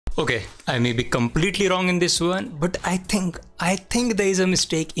Okay, I may be completely wrong in this one, but I think there is a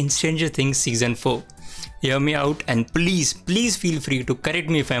mistake in Stranger Things season 4. Hear me out and please feel free to correct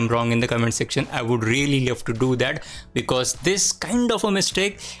me if I'm wrong in the comment section. I would really love to do that because this kind of a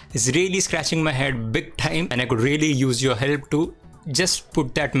mistake is really scratching my head big time and I could really use your help to just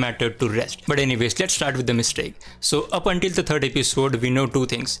put that matter to rest. But anyways, let's start with the mistake. So up until the third episode, we know two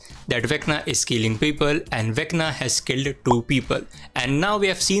things, that Vecna is killing people and Vecna has killed 2 people. And now we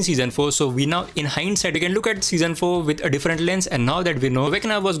have seen season 4, so we now in hindsight we can look at season 4 with a different lens, and now that we know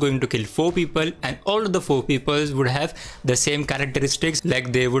Vecna was going to kill 4 people and all of the 4 people would have the same characteristics,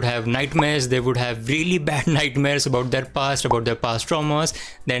 like they would have nightmares, they would have really bad nightmares about their past traumas,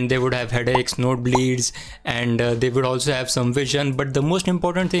 then they would have headaches, nosebleeds, and they would also have some vision. But the most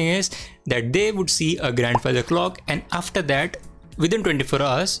important thing is that they would see a grandfather clock, and after that, within 24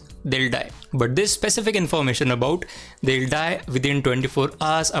 hours, they'll die. But this specific information about they'll die within 24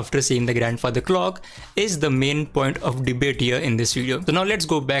 hours after seeing the grandfather clock is the main point of debate here in this video. So now let's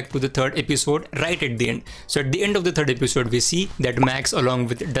go back to the third episode right at the end. So at the end of the third episode, we see that Max along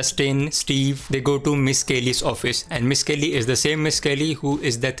with Dustin, Steve, they go to Miss Kelly's office, and Miss Kelly is the same Miss Kelly who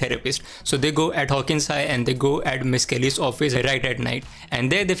is the therapist. So they go at Hawkins High and they go at Miss Kelly's office right at night,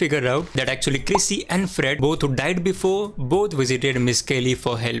 and there they figure out that actually Chrissy and Fred, both who died before, both visited Miss Kelly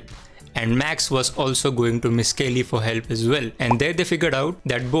for help. And Max was also going to Miss Kelly for help as well. And there they figured out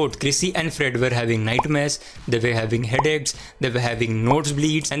that both Chrissy and Fred were having nightmares, they were having headaches, they were having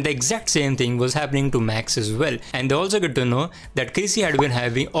nosebleeds, and the exact same thing was happening to Max as well. And they also get to know that Chrissy had been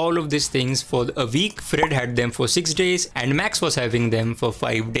having all of these things for a week, Fred had them for 6 days, and Max was having them for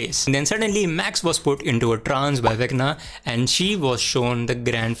 5 days. And then suddenly Max was put into a trance by Vecna and she was shown the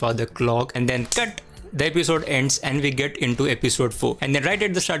grandfather clock, and then cut. The episode ends and we get into episode 4, and then right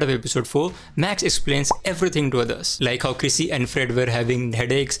at the start of episode 4, Max explains everything to others, like how Chrissy and Fred were having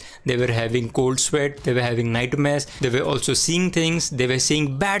headaches, they were having cold sweat, they were having nightmares, they were also seeing things, they were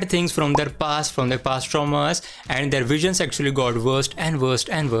seeing bad things from their past traumas, and their visions actually got worse and worse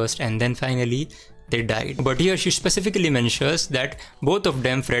and worse, and then finally they died. But here she specifically mentions that both of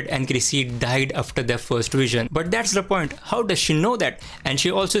them, Fred and Chrissy, died after their first vision. But that's the point, how does she know that? And she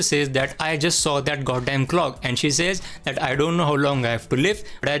also says that I just saw that goddamn clock, and she says that I don't know how long I have to live,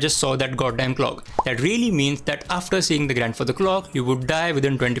 but I just saw that goddamn clock. That really means that after seeing the grandfather clock, you would die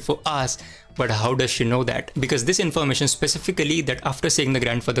within 24 hours. But how does she know that? Because this information specifically that after seeing the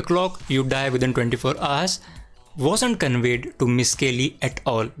grandfather clock, you die within 24 hours wasn't conveyed to Miss Kelly at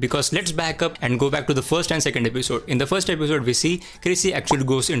all. Because let's back up and go back to the first and second episode. In the first episode, we see Chrissy actually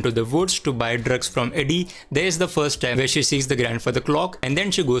goes into the woods to buy drugs from Eddie. There is the first time where she sees the grandfather clock, and then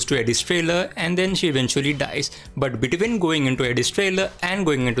she goes to Eddie's trailer, and then she eventually dies. But between going into Eddie's trailer and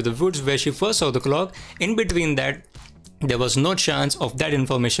going into the woods where she first saw the clock, in between that, there was no chance of that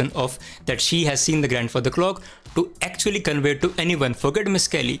information of that she has seen the grandfather clock to actually convey to anyone. Forget Miss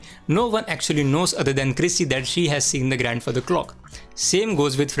Kelly, no one actually knows other than Chrissy that she has seen the grandfather clock. Same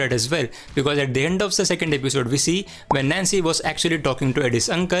goes with Fred as well, because at the end of the second episode, we see when Nancy was actually talking to Eddie's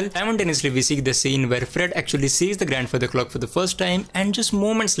uncle, simultaneously we see the scene where Fred actually sees the grandfather clock for the first time, and just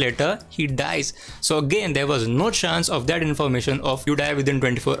moments later he dies. So again, there was no chance of that information of you die within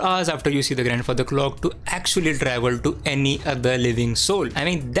 24 hours after you see the grandfather clock to actually travel to any other living soul. I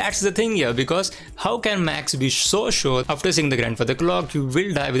mean, that's the thing here, because how can Max be so sure after seeing the grandfather clock you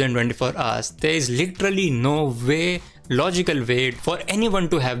will die within 24 hours? There is literally no logical way for anyone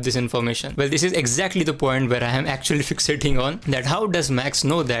to have this information. Well, this is exactly the point where I am actually fixating on, that how does Max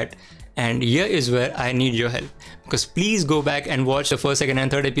know that? And here is where I need your help, because please go back and watch the first, second and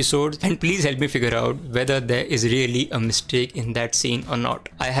third episodes, and please help me figure out whether there is really a mistake in that scene or not.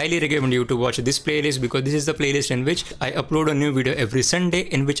 I highly recommend you to watch this playlist, because this is the playlist in which I upload a new video every Sunday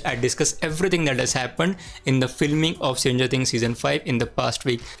in which I discuss everything that has happened in the filming of Stranger Things season 5 in the past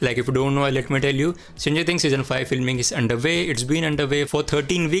week. Like, if you don't know, let me tell you, Stranger Things season 5 filming is underway. It's been underway for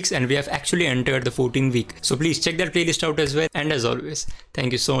 13 weeks and we have actually entered the 14th week. So please check that playlist out as well. And as always,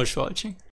 thank you so much for watching.